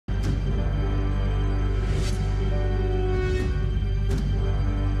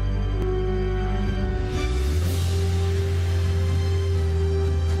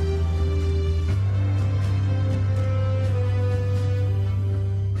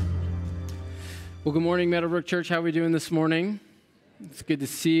Well, good morning, Meadowbrook Church. How are we doing this morning? It's good to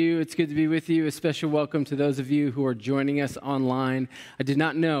see you. It's good to be with you. A special welcome to those of you who are joining us online. I did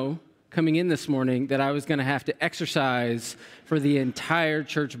not know coming in this morning that I was going to have to exercise for the entire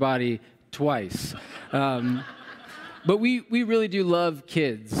church body twice. But we really do love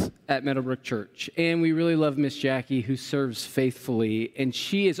kids at Meadowbrook Church, and we really love Miss Jackie, who serves faithfully, and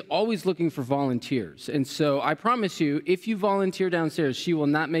she is always looking for volunteers. And so I promise you, if you volunteer downstairs, she will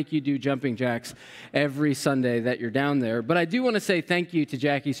not make you do jumping jacks every Sunday that you're down there. But I do want to say thank you to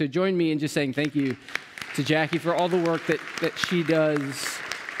Jackie, so join me in just saying thank you to Jackie for all the work that she does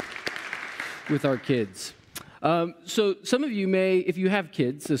with our kids. So some of you may, if you have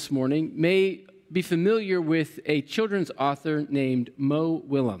kids this morning, may be familiar with a children's author named Mo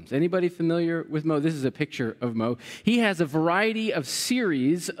Willems. Anybody familiar with Mo? This is a picture of Mo. He has a variety of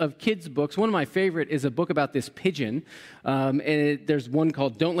series of kids' books. One of my favorite is a book about this pigeon, and there's one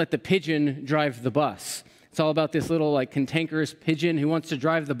called Don't Let the Pigeon Drive the Bus. It's all about this little cantankerous pigeon who wants to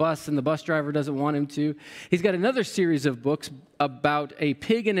drive the bus, and the bus driver doesn't want him to. He's got another series of books about a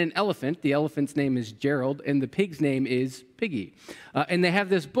pig and an elephant. The elephant's name is Gerald, and the pig's name is Piggy. And they have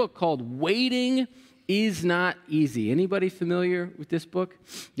this book called Waiting is Not Easy. Anybody familiar with this book?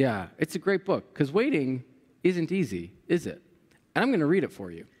 Yeah, it's a great book, because waiting isn't easy, is it? And I'm going to read it for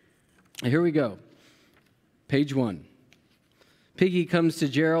you. Here we go. Page 1. Piggy comes to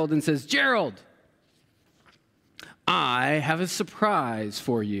Gerald and says, "Gerald, I have a surprise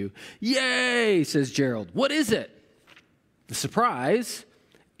for you." "Yay," says Gerald. "What is it?" "The surprise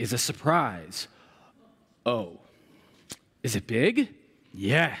is a surprise." "Oh, is it big?"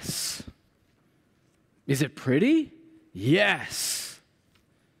 "Yes." "Is it pretty?" "Yes."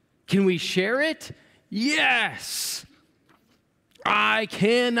 "Can we share it?" "Yes." "I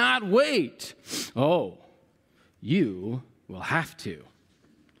cannot wait." "Oh, you will have to."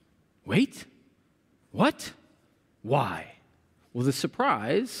 "Wait? What? Why?" "Well, the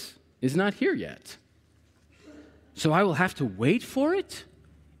surprise is not here yet." "So I will have to wait for it?"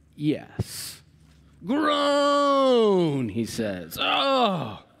 "Yes." "Groan," he says.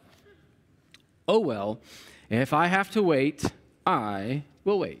 "Oh, well, if I have to wait, I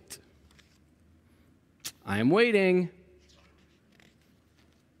will wait." "I am waiting."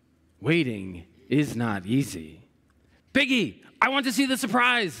 Waiting is not easy. "Piggy, I want to see the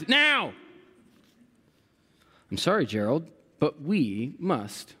surprise now." "I'm sorry, Gerald, but we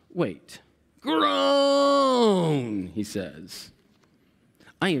must wait." "Groan," he says.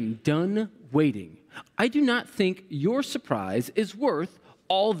 "I am done waiting. I do not think your surprise is worth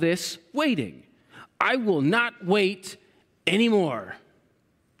all this waiting. I will not wait anymore."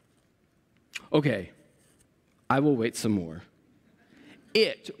 "Okay, I will wait some more.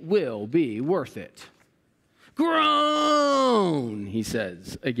 It will be worth it." "Groan," he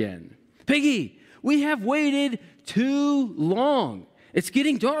says again. "Piggy, we have waited too long. It's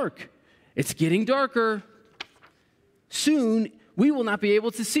getting dark. It's getting darker. Soon, we will not be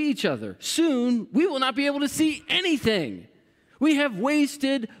able to see each other. Soon, we will not be able to see anything. We have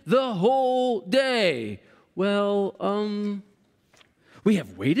wasted the whole day." "Well, we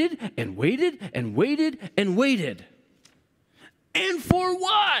have waited and waited and waited and waited. And for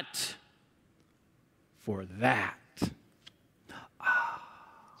what?" "For that."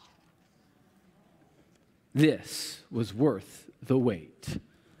 This was worth the wait.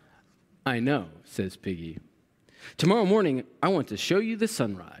 "I know," says Piggy. "Tomorrow morning, I want to show you the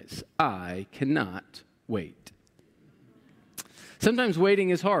sunrise. I cannot wait." Sometimes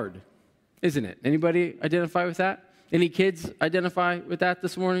waiting is hard, isn't it? Anybody identify with that? Any kids identify with that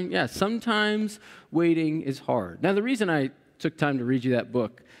this morning? Yeah, sometimes waiting is hard. Now, the reason I took time to read you that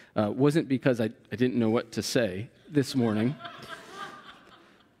book wasn't because I didn't know what to say this morning.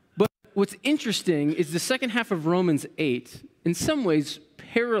 What's interesting is the second half of Romans 8, in some ways,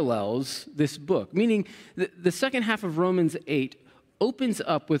 parallels this book, meaning the second half of Romans 8 opens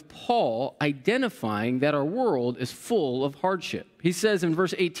up with Paul identifying that our world is full of hardship. He says in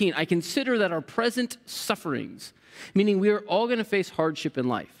verse 18, "I consider that our present sufferings," meaning we are all going to face hardship in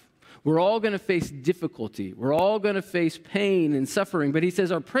life. We're all going to face difficulty. We're all going to face pain and suffering. But he says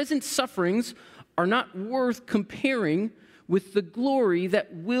our present sufferings are not worth comparing with the glory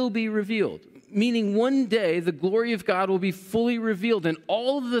that will be revealed. Meaning one day the glory of God will be fully revealed, and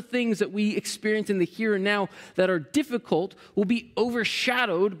all of the things that we experience in the here and now that are difficult will be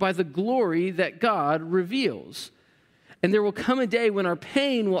overshadowed by the glory that God reveals. And there will come a day when our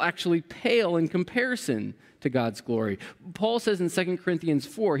pain will actually pale in comparison to God's glory. Paul says in 2 Corinthians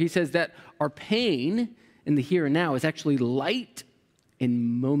 4, he says that our pain in the here and now is actually light and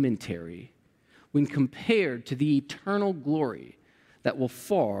momentary when compared to the eternal glory that will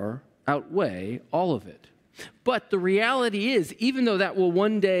far outweigh all of it. But the reality is, even though that will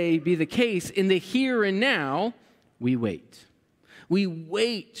one day be the case, in the here and now, we wait. We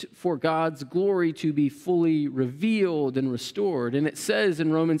wait for God's glory to be fully revealed and restored. And it says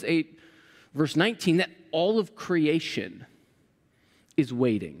in Romans 8, verse 19, that all of creation is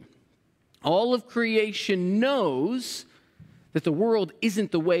waiting. All of creation knows that the world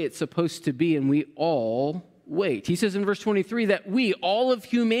isn't the way it's supposed to be, and we all wait. He says in verse 23 that we, all of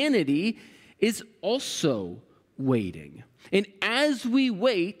humanity, is also waiting. And as we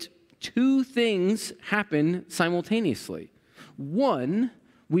wait, two things happen simultaneously. One,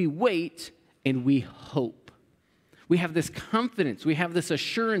 we wait and we hope. We have this confidence, we have this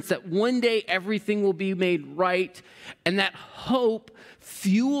assurance that one day everything will be made right, and that hope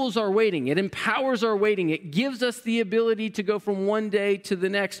fuels our waiting. It empowers our waiting. It gives us the ability to go from one day to the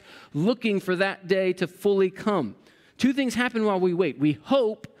next, looking for that day to fully come. Two things happen while we wait. We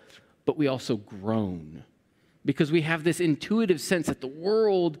hope, but we also groan, because we have this intuitive sense that the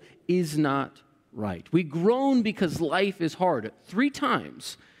world is not right. We groan because life is hard. 3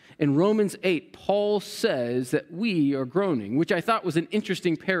 times in Romans 8, Paul says that we are groaning, which I thought was an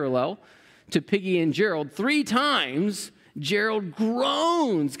interesting parallel to Piggy and Gerald. 3 times, Gerald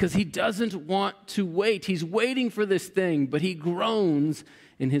groans because he doesn't want to wait. He's waiting for this thing, but he groans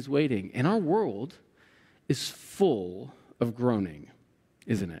in his waiting. And our world is full of groaning,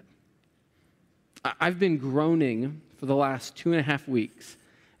 isn't it? I've been groaning for the last 2.5 weeks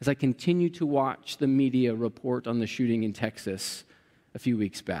as I continue to watch the media report on the shooting in Texas a few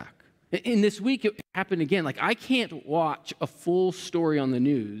weeks back. In this week, it happened again. Like, I can't watch a full story on the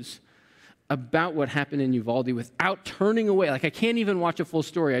news about what happened in Uvalde without turning away. Like, I can't even watch a full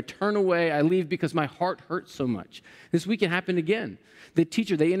story. I turn away, I leave because my heart hurts so much. This week, it happened again.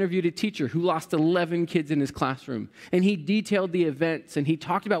 They interviewed a teacher who lost 11 kids in his classroom, and he detailed the events, and he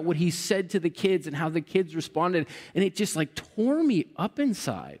talked about what he said to the kids and how the kids responded, and it just like tore me up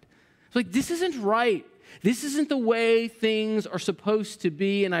inside. It's like, this isn't right. This isn't the way things are supposed to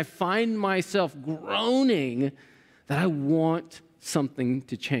be, and I find myself groaning that I want something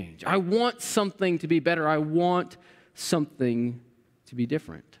to change. I want something to be better. I want something to be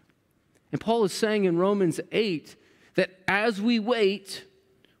different. And Paul is saying in Romans 8 that as we wait,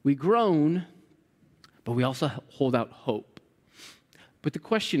 we groan, but we also hold out hope. But the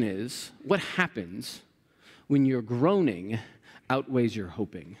question is, what happens when your groaning outweighs your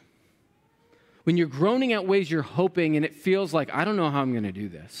hoping? When your groaning outweighs your hoping and it feels like, I don't know how I'm going to do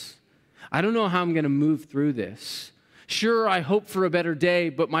this. I don't know how I'm going to move through this. Sure, I hope for a better day,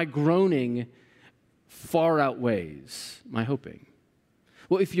 but my groaning far outweighs my hoping.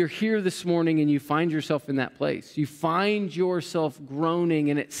 Well, if you're here this morning and you find yourself in that place, you find yourself groaning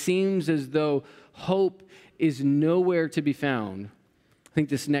and it seems as though hope is nowhere to be found, I think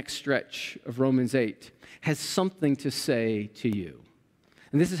this next stretch of Romans 8 has something to say to you.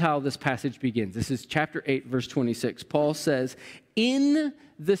 And this is how this passage begins. This is chapter 8, verse 26. Paul says, in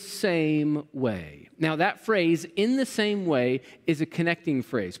the same way. Now, that phrase, in the same way, is a connecting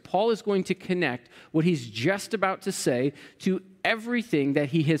phrase. Paul is going to connect what he's just about to say to everything that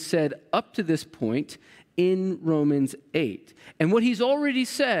he has said up to this point in Romans 8. And what he's already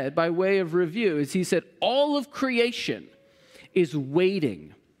said, by way of review, is he said, all of creation is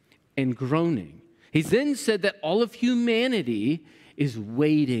waiting and groaning. He's then said that all of humanity is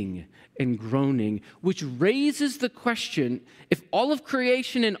waiting and groaning, which raises the question, if all of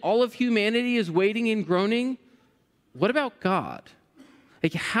creation and all of humanity is waiting and groaning, what about God?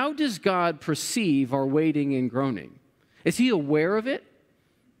 Like, how does God perceive our waiting and groaning? Is he aware of it?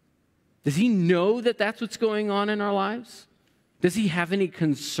 Does he know that that's what's going on in our lives? Does he have any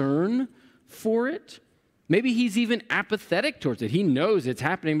concern for it? Maybe he's even apathetic towards it. He knows it's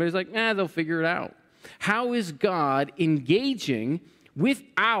happening, but he's like, they'll figure it out. How is God engaging with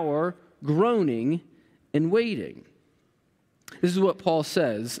our groaning and waiting? This is what Paul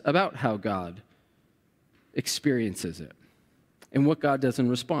says about how God experiences it and what God does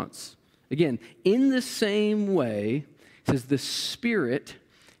in response. Again, in the same way, he says the Spirit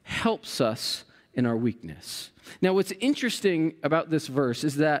helps us in our weakness. Now, what's interesting about this verse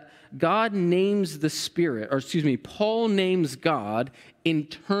is that God names the Spirit, Paul names God in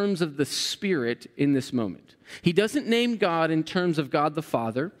terms of the Spirit in this moment. He doesn't name God in terms of God the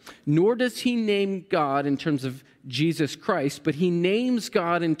Father, nor does he name God in terms of Jesus Christ, but he names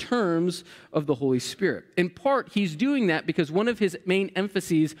God in terms of the Holy Spirit. In part, he's doing that because one of his main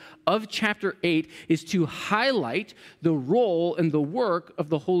emphases of chapter 8 is to highlight the role and the work of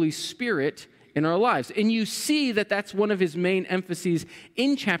the Holy Spirit in our lives. And you see that that's one of his main emphases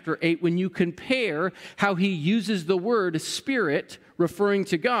in chapter 8 when you compare how he uses the word Spirit referring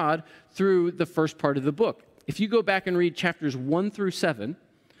to God through the first part of the book. If you go back and read chapters 1 through 7,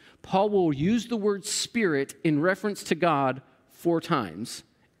 Paul will use the word Spirit in reference to God 4 times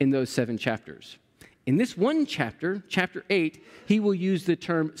in those 7 chapters. In this one chapter, chapter 8, he will use the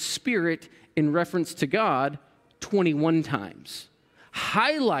term Spirit in reference to God 21 times,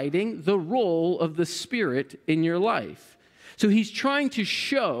 highlighting the role of the Spirit in your life. So he's trying to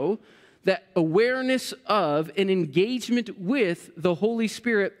show that awareness of and engagement with the Holy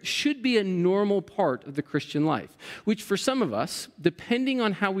Spirit should be a normal part of the Christian life, which for some of us, depending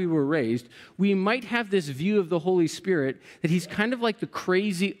on how we were raised, we might have this view of the Holy Spirit that he's kind of like the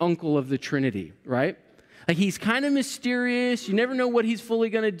crazy uncle of the Trinity, right? Like he's kind of mysterious. You never know what he's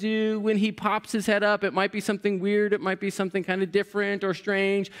fully going to do. When he pops his head up, it might be something weird. It might be something kind of different or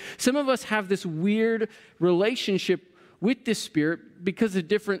strange. Some of us have this weird relationship with this Spirit because of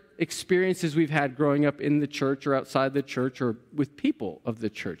different experiences we've had growing up in the church or outside the church or with people of the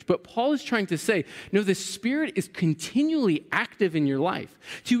church. But Paul is trying to say, no, the Spirit is continually active in your life.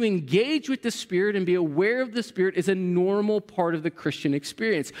 To engage with the Spirit and be aware of the Spirit is a normal part of the Christian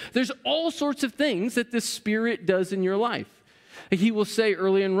experience. There's all sorts of things that the Spirit does in your life. He will say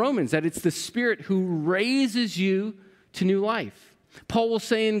early in Romans that it's the Spirit who raises you to new life. Paul will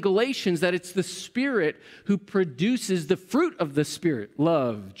say in Galatians that it's the Spirit who produces the fruit of the Spirit: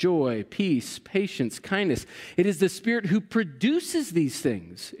 love, joy, peace, patience, kindness. It is the Spirit who produces these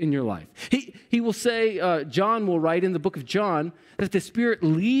things in your life. He will say, John will write in the book of John, that the Spirit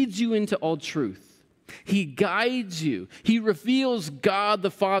leads you into all truth. He guides you. He reveals God the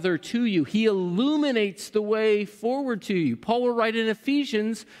Father to you. He illuminates the way forward to you. Paul will write in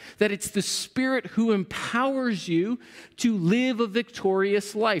Ephesians that it's the Spirit who empowers you to live a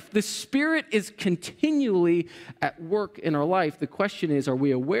victorious life. The Spirit is continually at work in our life. The question is, are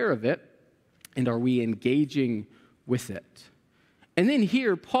we aware of it, and are we engaging with it? And then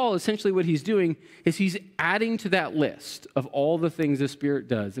here, Paul, essentially what he's doing is he's adding to that list of all the things the Spirit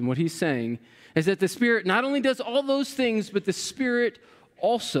does. And what he's saying is that the Spirit not only does all those things, but the Spirit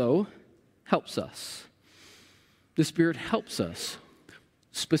also helps us. The Spirit helps us,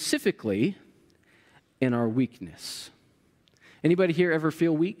 specifically in our weakness. Anybody here ever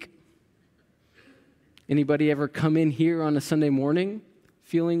feel weak? Anybody ever come in here on a Sunday morning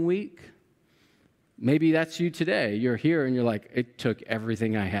feeling weak? Maybe that's you today. You're here and you're like, it took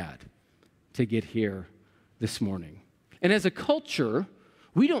everything I had to get here this morning. And as a culture,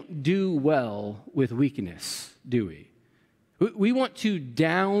 we don't do well with weakness, do we? We want to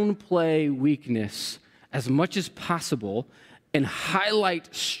downplay weakness as much as possible and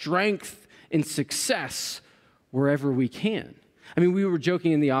highlight strength and success wherever we can. I mean, we were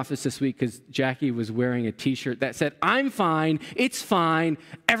joking in the office this week because Jackie was wearing a T-shirt that said, "I'm fine, it's fine,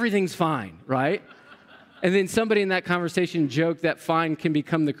 everything's fine," right? And then somebody in that conversation joked that fine can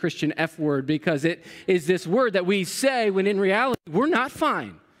become the Christian F word because it is this word that we say when in reality, we're not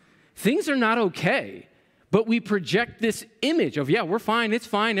fine. Things are not okay. But we project this image of, yeah, we're fine, it's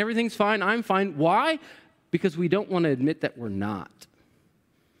fine, everything's fine, I'm fine. Why? Because we don't want to admit that we're not.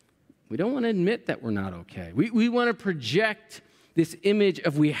 We don't want to admit that we're not okay. We want to project this image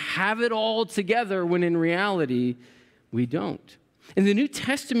of we have it all together when in reality, we don't. And the New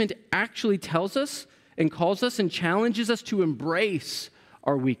Testament actually tells us and calls us and challenges us to embrace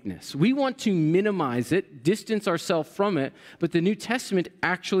our weakness. We want to minimize it, distance ourselves from it, but the New Testament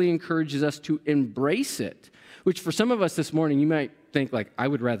actually encourages us to embrace it, which for some of us this morning, you might think like, I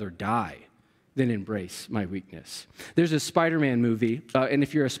would rather die than embrace my weakness. There's a Spider-Man movie, and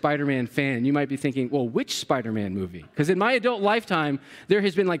if you're a Spider-Man fan, you might be thinking, well, which Spider-Man movie? Because in my adult lifetime, there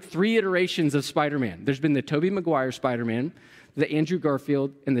has been like 3 iterations of Spider-Man. There's been the Tobey Maguire Spider-Man, the Andrew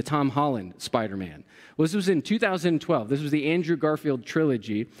Garfield, and the Tom Holland Spider-Man. Well, this was in 2012. This was the Andrew Garfield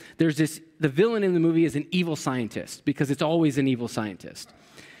trilogy. The villain in the movie is an evil scientist, because it's always an evil scientist.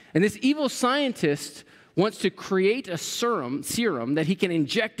 And this evil scientist wants to create a serum that he can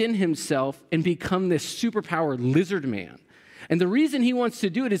inject in himself and become this superpowered lizard man. And the reason he wants to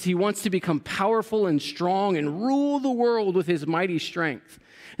do it is he wants to become powerful and strong and rule the world with his mighty strength.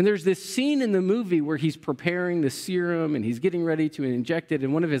 And there's this scene in the movie where he's preparing the serum and he's getting ready to inject it.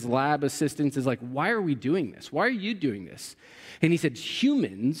 And one of his lab assistants is like, why are we doing this? Why are you doing this? And he said,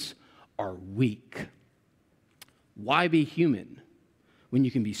 humans are weak. Why be human when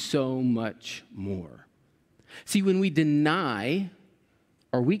you can be so much more? See, when we deny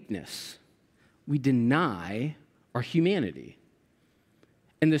our weakness, we deny our humanity.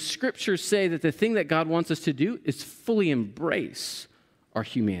 And the scriptures say that the thing that God wants us to do is fully embrace our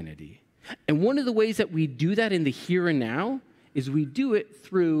humanity. And one of the ways that we do that in the here and now is we do it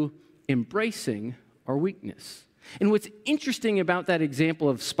through embracing our weakness. And what's interesting about that example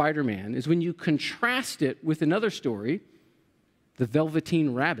of Spider-Man is when you contrast it with another story, the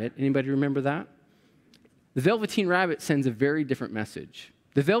Velveteen Rabbit. Anybody remember that? The Velveteen Rabbit sends a very different message.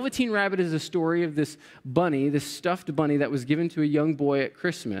 The Velveteen Rabbit is a story of this bunny, this stuffed bunny that was given to a young boy at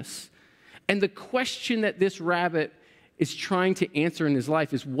Christmas. And the question that this rabbit is trying to answer in his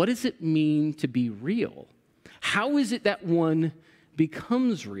life is, what does it mean to be real? How is it that one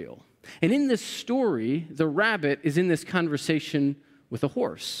becomes real? And in this story, the rabbit is in this conversation with a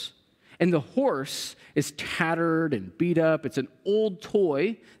horse. And the horse is tattered and beat up. It's an old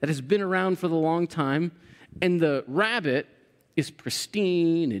toy that has been around for the long time. And the rabbit is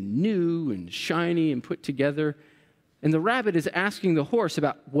pristine and new and shiny and put together. And the rabbit is asking the horse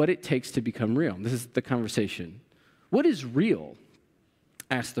about what it takes to become real. This is the conversation. What is real?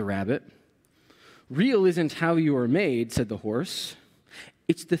 Asked the rabbit. Real isn't how you are made, said the horse.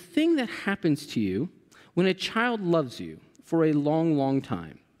 It's the thing that happens to you when a child loves you for a long, long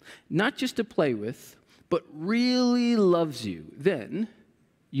time. Not just to play with, but really loves you. Then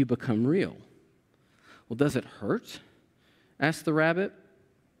you become real. Well, does it hurt? Asked the rabbit.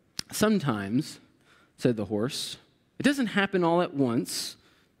 Sometimes, said the horse. It doesn't happen all at once.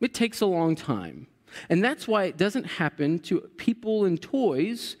 It takes a long time. And that's why it doesn't happen to people and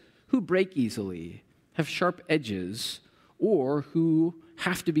toys who break easily, have sharp edges, or who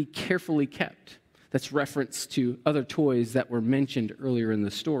have to be carefully kept. That's reference to other toys that were mentioned earlier in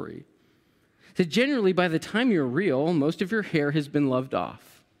the story. So generally, by the time you're real, most of your hair has been loved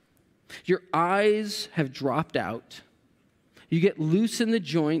off. Your eyes have dropped out. You get loose in the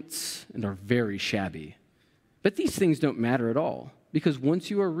joints and are very shabby. But these things don't matter at all, because once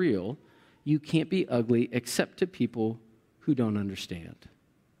you are real, you can't be ugly except to people who don't understand.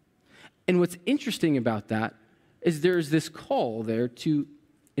 And what's interesting about that is there's this call there to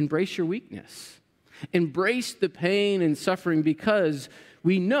embrace your weakness. Embrace the pain and suffering, because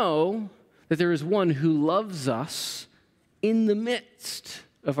we know that there is one who loves us in the midst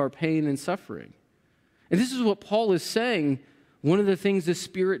of our pain and suffering. And this is what Paul is saying, one of the things the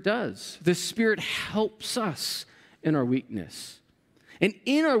Spirit does. The Spirit helps us in our weakness. And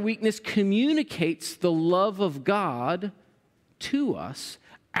in our weakness communicates the love of God to us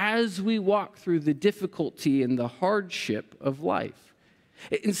as we walk through the difficulty and the hardship of life.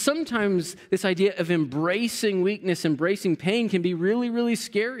 And sometimes this idea of embracing weakness, embracing pain can be really, really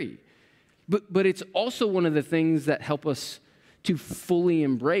scary. But it's also one of the things that help us to fully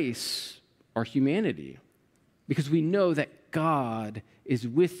embrace our humanity, because we know that God is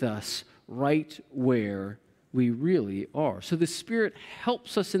with us right where we really are. So the Spirit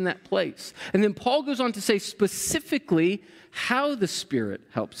helps us in that place. And then Paul goes on to say specifically how the Spirit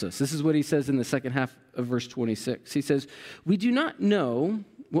helps us. This is what he says in the second half of verse 26. He says, we do not know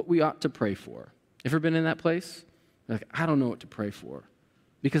what we ought to pray for. Ever been in that place? Like, I don't know what to pray for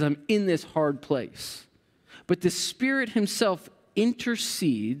because I'm in this hard place. But the Spirit himself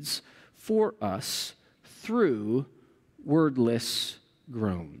intercedes for us through wordless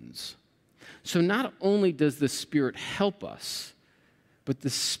groans. So not only does the Spirit help us, but the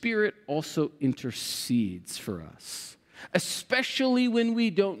Spirit also intercedes for us, especially when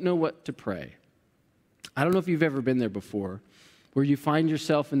we don't know what to pray. I don't know if you've ever been there before, where you find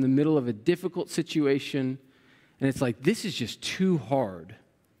yourself in the middle of a difficult situation, and it's like, this is just too hard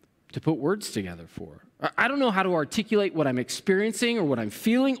to put words together for. I don't know how to articulate what I'm experiencing or what I'm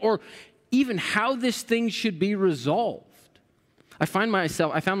feeling, or even how this thing should be resolved. I found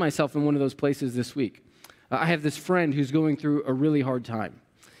myself in one of those places this week. I have this friend who's going through a really hard time.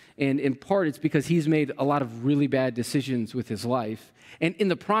 And in part, it's because he's made a lot of really bad decisions with his life. And in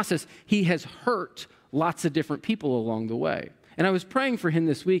the process, he has hurt lots of different people along the way. And I was praying for him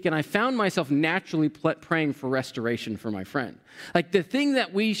this week, and I found myself naturally praying for restoration for my friend. Like, the thing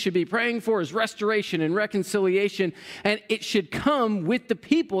that we should be praying for is restoration and reconciliation, and it should come with the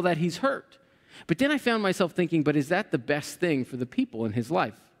people that he's hurt. But then I found myself thinking, but is that the best thing for the people in his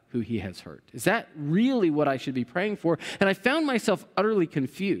life who he has hurt? Is that really what I should be praying for? And I found myself utterly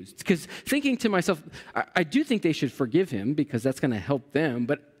confused, because thinking to myself, I do think they should forgive him because that's going to help them.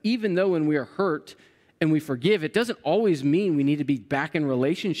 But even though when we are hurt and we forgive, it doesn't always mean we need to be back in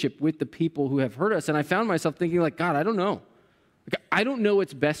relationship with the people who have hurt us. And I found myself thinking, like, God, I don't know. Like, I don't know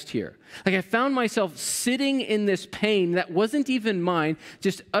what's best here. Like, I found myself sitting in this pain that wasn't even mine,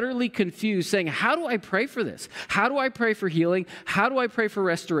 just utterly confused, saying, how do I pray for this? How do I pray for healing? How do I pray for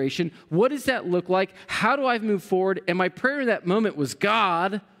restoration? What does that look like? How do I move forward? And my prayer in that moment was,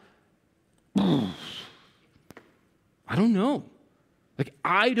 God, I don't know. Like,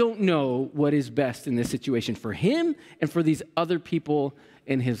 I don't know what is best in this situation for him and for these other people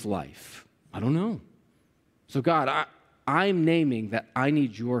in his life. I don't know. So God, I'm naming that I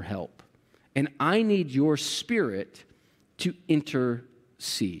need your help, and I need your Spirit to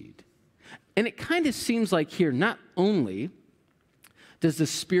intercede. And it kind of seems like here, not only does the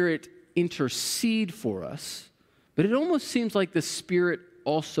Spirit intercede for us, but it almost seems like the Spirit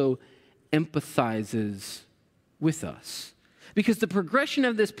also empathizes with us. Because the progression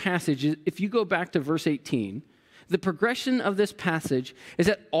of this passage, if you go back to verse 18, the progression of this passage is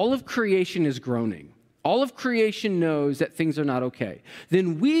that all of creation is groaning. All of creation knows that things are not okay.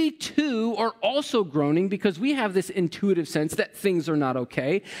 Then we too are also groaning because we have this intuitive sense that things are not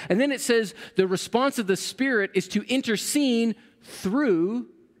okay. And then it says the response of the Spirit is to intercede through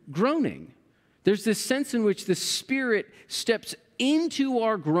groaning. There's this sense in which the Spirit steps into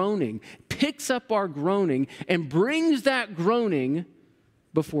our groaning, picks up our groaning, and brings that groaning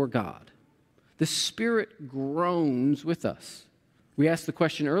before God. The Spirit groans with us. We asked the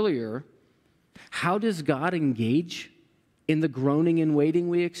question earlier, how does God engage in the groaning and waiting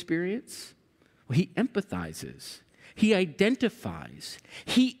we experience? Well, he empathizes. He identifies.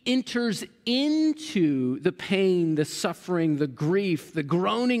 He enters into the pain, the suffering, the grief, the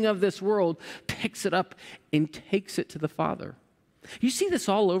groaning of this world, picks it up and takes it to the Father. You see this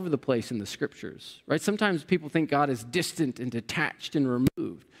all over the place in the Scriptures, right? Sometimes people think God is distant and detached and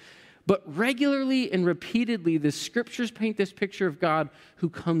removed. But regularly and repeatedly, the Scriptures paint this picture of God who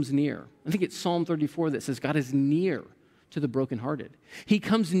comes near. I think it's Psalm 34 that says God is near to the brokenhearted. He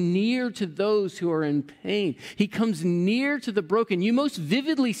comes near to those who are in pain. He comes near to the broken. You most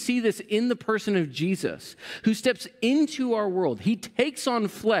vividly see this in the person of Jesus, who steps into our world. He takes on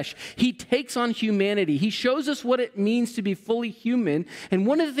flesh. He takes on humanity. He shows us what it means to be fully human. And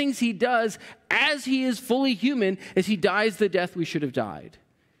one of the things he does as he is fully human is he dies the death we should have died.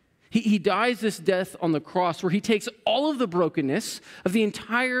 He dies this death on the cross where he takes all of the brokenness of the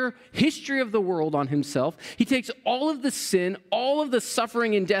entire history of the world on himself. He takes all of the sin, all of the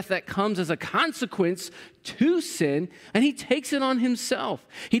suffering and death that comes as a consequence to sin, and he takes it on himself.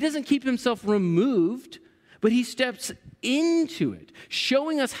 He doesn't keep himself removed, but he steps into it,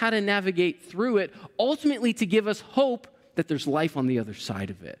 showing us how to navigate through it, ultimately to give us hope that there's life on the other side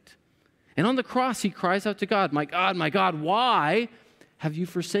of it. And on the cross, he cries out to God, my God, why have you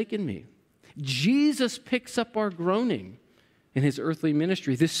forsaken me? Jesus picks up our groaning in his earthly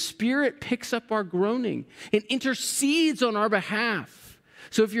ministry. The Spirit picks up our groaning and intercedes on our behalf.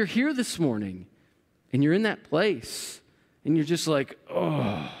 So if you're here this morning and you're in that place and you're just like,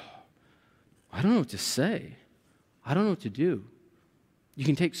 oh, I don't know what to say. I don't know what to do. You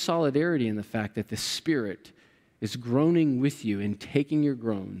can take solidarity in the fact that the Spirit is groaning with you and taking your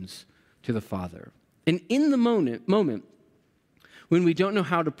groans to the Father. And in the moment, when we don't know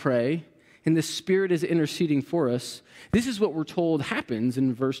how to pray and the Spirit is interceding for us, this is what we're told happens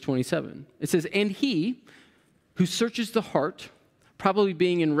in verse 27. It says, and he who searches the heart, probably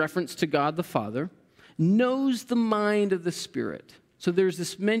being in reference to God the Father, knows the mind of the Spirit. So there's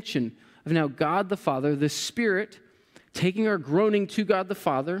this mention of now God the Father, the Spirit taking our groaning to God the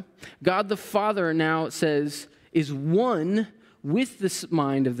Father. God the Father now, it says, is one with this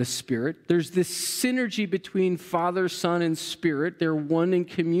mind of the Spirit. There's this synergy between Father, Son, and Spirit. They're one in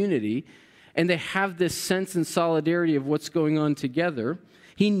community, and they have this sense and solidarity of what's going on together.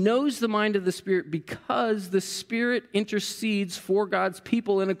 He knows the mind of the Spirit because the Spirit intercedes for God's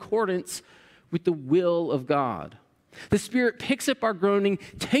people in accordance with the will of God. The Spirit picks up our groaning,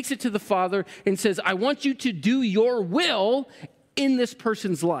 takes it to the Father, and says, I want you to do your will in this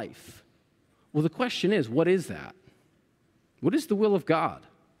person's life. Well, the question is, what is that? What is the will of God?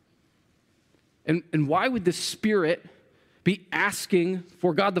 And why would the Spirit be asking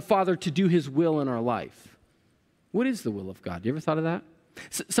for God the Father to do his will in our life? What is the will of God? You ever thought of that?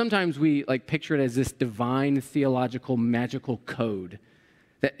 Sometimes we picture it as this divine, theological, magical code.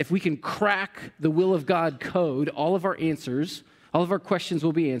 That if we can crack the will of God code, all of our answers, all of our questions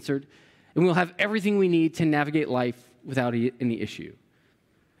will be answered, and we'll have everything we need to navigate life without any issue.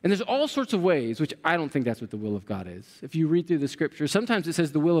 And there's all sorts of ways, which I don't think that's what the will of God is. If you read through the Scripture, sometimes it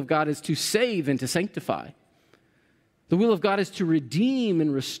says the will of God is to save and to sanctify. The will of God is to redeem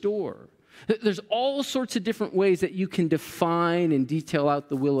and restore. There's all sorts of different ways that you can define and detail out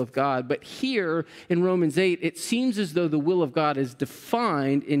the will of God. But here in Romans 8, it seems as though the will of God is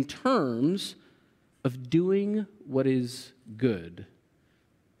defined in terms of doing what is good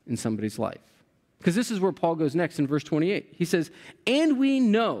in somebody's life. Because this is where Paul goes next in verse 28. He says, and we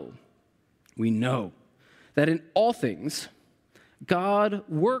know that in all things, God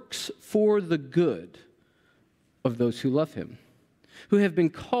works for the good of those who love him, who have been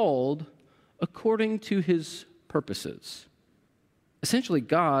called according to his purposes. Essentially,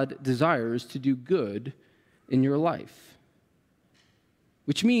 God desires to do good in your life.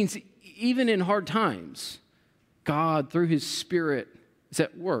 Which means even in hard times, God, through his Spirit, is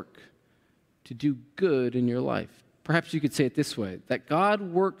at work to do good in your life. Perhaps you could say it this way, that God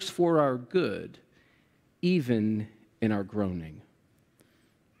works for our good even in our groaning.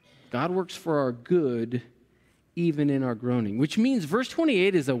 God works for our good even in our groaning, which means verse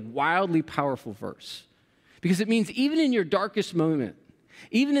 28 is a wildly powerful verse because it means even in your darkest moment,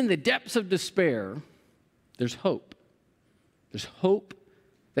 even in the depths of despair, there's hope. There's hope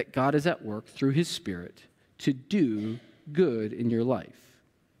that God is at work through his Spirit to do good in your life.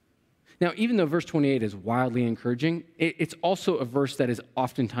 Now, even though verse 28 is wildly encouraging, it's also a verse that is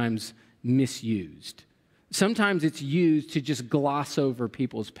oftentimes misused. Sometimes it's used to just gloss over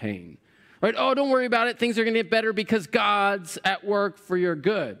people's pain. Right? Oh, don't worry about it. Things are going to get better because God's at work for your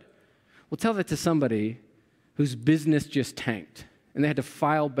good. Well, tell that to somebody whose business just tanked and they had to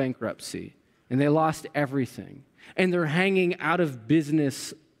file bankruptcy and they lost everything and they're hanging out of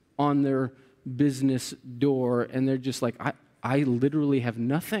business on their business door and they're just like, I literally have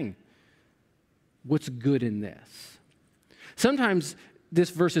nothing. What's good in this? Sometimes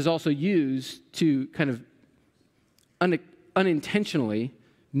this verse is also used to kind of unintentionally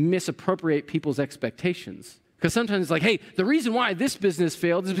misappropriate people's expectations. Because sometimes it's like, hey, the reason why this business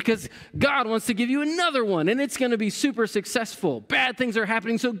failed is because God wants to give you another one, and it's going to be super successful. Bad things are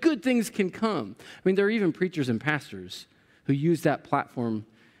happening, so good things can come. I mean, there are even preachers and pastors who use that platform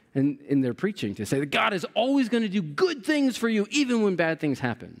in their preaching to say that God is always going to do good things for you, even when bad things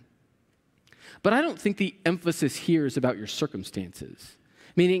happen. But I don't think the emphasis here is about your circumstances.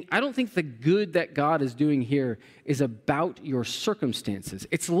 Meaning, I don't think the good that God is doing here is about your circumstances.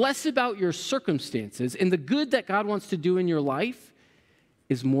 It's less about your circumstances, and the good that God wants to do in your life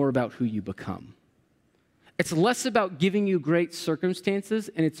is more about who you become. It's less about giving you great circumstances,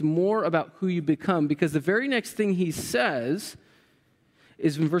 and it's more about who you become, because the very next thing he says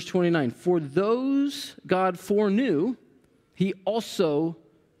is in verse 29, for those God foreknew, he also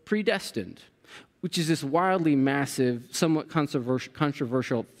predestined. Which is this wildly massive, somewhat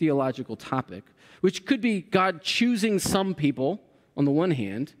controversial theological topic, which could be God choosing some people on the one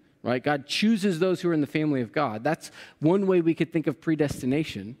hand, right? God chooses those who are in the family of God. That's one way we could think of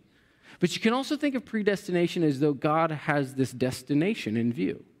predestination. But you can also think of predestination as though God has this destination in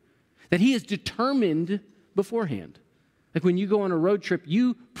view, that he is determined beforehand. Like when you go on a road trip,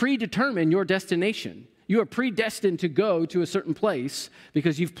 you predetermine your destination. You are predestined to go to a certain place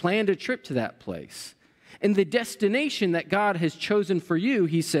because you've planned a trip to that place. And the destination that God has chosen for you,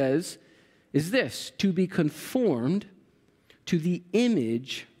 he says, is this, to be conformed to the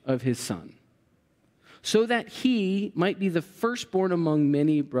image of his Son, so that he might be the firstborn among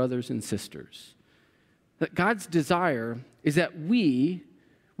many brothers and sisters. That God's desire is that we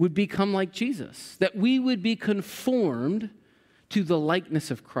would become like Jesus, that we would be conformed to the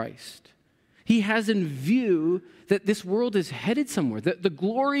likeness of Christ. He has in view that this world is headed somewhere, that the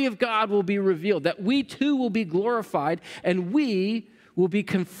glory of God will be revealed, that we too will be glorified, and we will be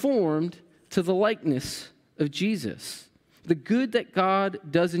conformed to the likeness of Jesus. The good that God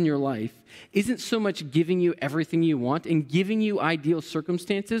does in your life isn't so much giving you everything you want and giving you ideal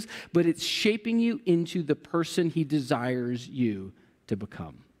circumstances, but it's shaping you into the person he desires you to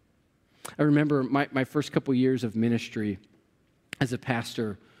become. I remember my first couple years of ministry as a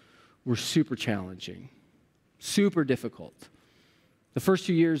pastor were super challenging, super difficult. The first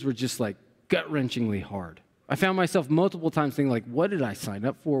 2 years were just like gut-wrenchingly hard. I found myself multiple times thinking like, what did I sign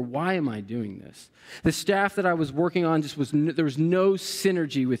up for? Why am I doing this? The staff that I was working on there was no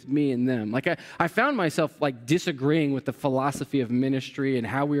synergy with me and them. Like I found myself like disagreeing with the philosophy of ministry and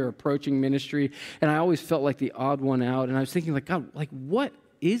how we were approaching ministry. And I always felt like the odd one out. And I was thinking like, God, like what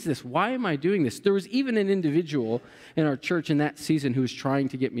is this? Why am I doing this? There was even an individual in our church in that season who was trying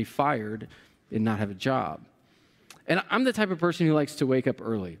to get me fired and not have a job. And I'm the type of person who likes to wake up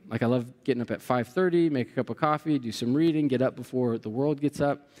early. Like I love getting up at 5:30, make a cup of coffee, do some reading, get up before the world gets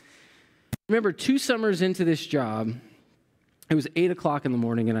up. I remember 2 summers into this job, it was 8 o'clock in the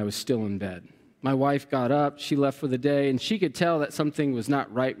morning and I was still in bed. My wife got up, she left for the day, and she could tell that something was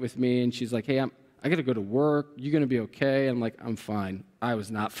not right with me. And she's like, hey, I got to go to work. You're going to be okay. I'm like, I'm fine. I was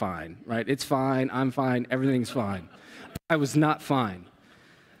not fine, right? It's fine. I'm fine. Everything's fine. I was not fine.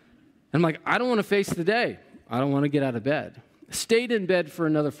 And I'm like, I don't want to face the day. I don't want to get out of bed. Stayed in bed for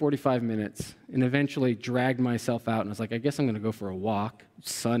another 45 minutes and eventually dragged myself out. And I was like, I guess I'm going to go for a walk.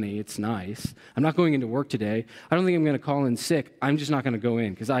 It's sunny. It's nice. I'm not going into work today. I don't think I'm going to call in sick. I'm just not going to go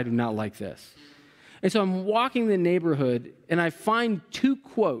in because I do not like this. And so I'm walking the neighborhood and I find 2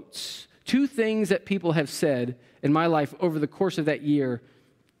 quotes, 2 things that people have said in my life over the course of that year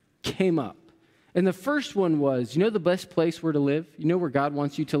came up. And the first one was, the best place where to live? You know where God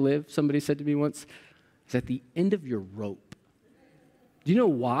wants you to live? Somebody said to me once, it's at the end of your rope. Do you know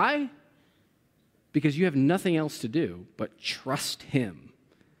why? Because you have nothing else to do but trust him.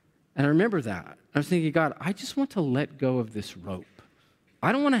 And I remember that. I was thinking, God, I just want to let go of this rope.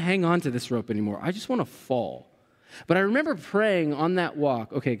 I don't want to hang on to this rope anymore. I just want to fall. But I remember praying on that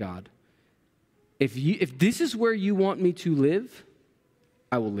walk, okay, God, if this is where you want me to live,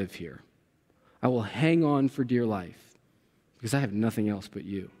 I will live here. I will hang on for dear life because I have nothing else but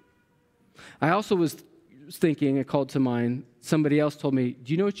you. I also was thinking, it called to mind, somebody else told me,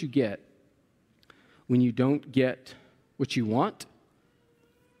 do you know what you get when you don't get what you want?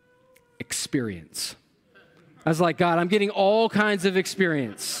 Experience. I was like, God, I'm getting all kinds of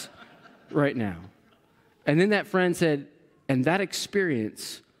experience right now. And then that friend said, and that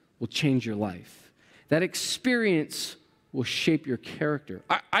experience will change your life. That experience will shape your character.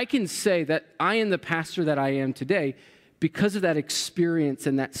 I can say that I am the pastor that I am today because of that experience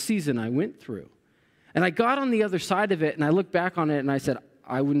and that season I went through. And I got on the other side of it, and I looked back on it, and I said,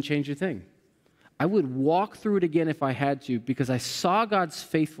 I wouldn't change a thing. I would walk through it again if I had to, because I saw God's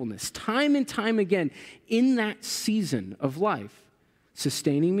faithfulness time and time again in that season of life,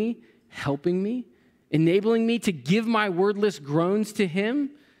 sustaining me, helping me, enabling me to give my wordless groans to him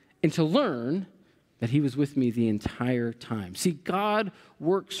and to learn that he was with me the entire time. See, God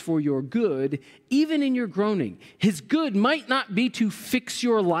works for your good, even in your groaning. His good might not be to fix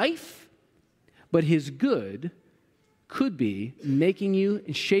your life, but his good could be making you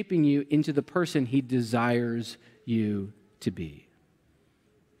and shaping you into the person he desires you to be.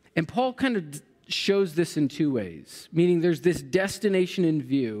 And Paul kind of shows this in two ways, meaning there's this destination in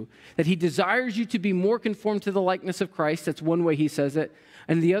view, that he desires you to be more conformed to the likeness of Christ. That's one way he says it.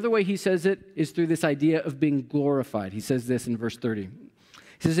 And the other way he says it is through this idea of being glorified. He says this in verse 30. He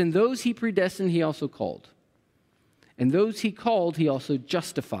says, and those he predestined, he also called. And those he called, he also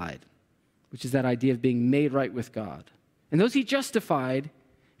justified, which is that idea of being made right with God. And those he justified,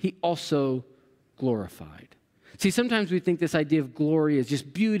 he also glorified. See, sometimes we think this idea of glory is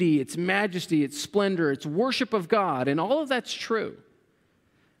just beauty, it's majesty, it's splendor, it's worship of God, and all of that's true.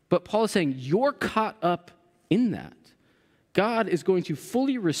 But Paul is saying, you're caught up in that. God is going to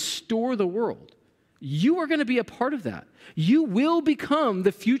fully restore the world. You are going to be a part of that. You will become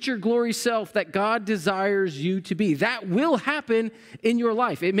the future glory self that God desires you to be. That will happen in your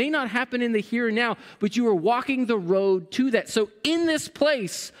life. It may not happen in the here and now, but you are walking the road to that. So in this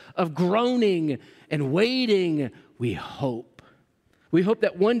place of groaning and waiting, we hope. We hope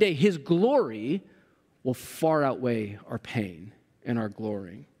that one day his glory will far outweigh our pain and our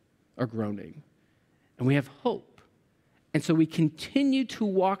groaning. And we have hope. And so we continue to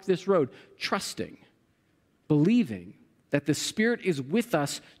walk this road, trusting, believing that the Spirit is with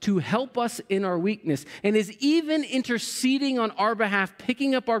us to help us in our weakness and is even interceding on our behalf,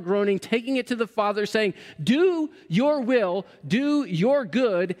 picking up our groaning, taking it to the Father, saying, do your will, do your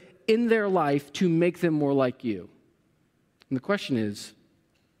good in their life to make them more like you. And the question is,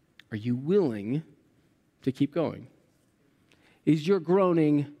 are you willing to keep going? Is your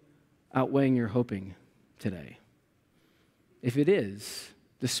groaning outweighing your hoping today? If it is,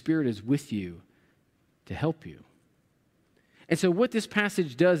 the Spirit is with you to help you. And so what this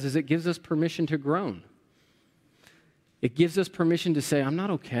passage does is it gives us permission to groan. It gives us permission to say, I'm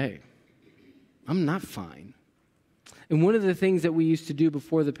not okay. I'm not fine. And one of the things that we used to do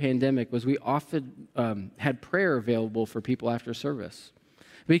before the pandemic was we often had prayer available for people after service.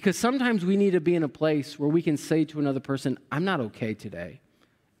 Because sometimes we need to be in a place where we can say to another person, I'm not okay today,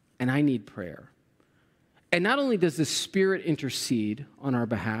 and I need prayer. And not only does the Spirit intercede on our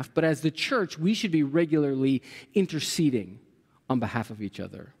behalf, but as the church, we should be regularly interceding on behalf of each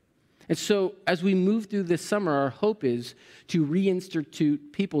other. And so as we move through this summer, our hope is to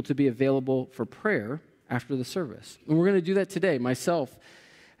reinstitute people to be available for prayer after the service. And we're going to do that today. Myself,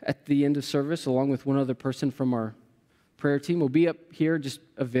 at the end of service, along with one other person from our prayer team, will be up here just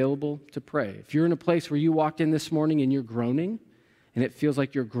available to pray. If you're in a place where you walked in this morning and you're groaning, and it feels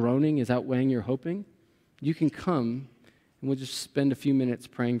like your groaning is outweighing your hoping, you can come and we'll just spend a few minutes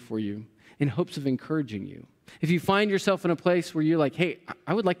praying for you in hopes of encouraging you. If you find yourself in a place where you're like, hey,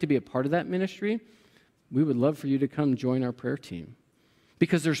 I would like to be a part of that ministry, we would love for you to come join our prayer team.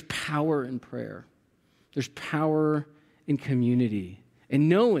 Because there's power in prayer. There's power in community. And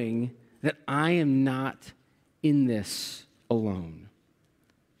knowing that I am not in this alone.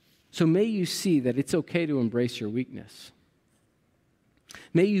 So may you see that it's okay to embrace your weakness.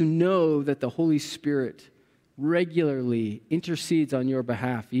 May you know that the Holy Spirit regularly intercedes on your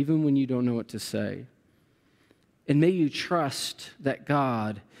behalf, even when you don't know what to say. And may you trust that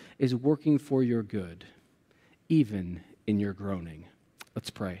God is working for your good, even in your groaning. Let's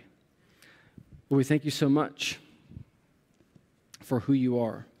pray. Lord, we thank you so much for who you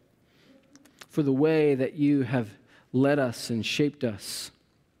are, for the way that you have led us and shaped us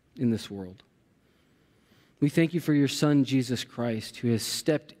in this world. We thank you for your Son, Jesus Christ, who has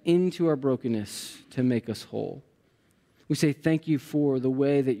stepped into our brokenness to make us whole. We say thank you for the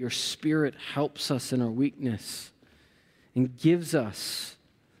way that your Spirit helps us in our weakness and gives us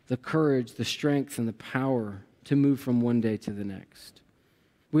the courage, the strength, and the power to move from one day to the next.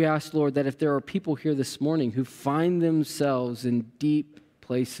 We ask, Lord, that if there are people here this morning who find themselves in deep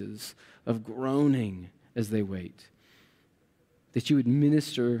places of groaning as they wait, that you would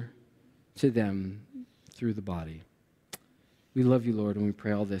minister to them through the body. We love you, Lord, and we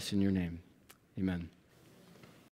pray all this in your name. Amen.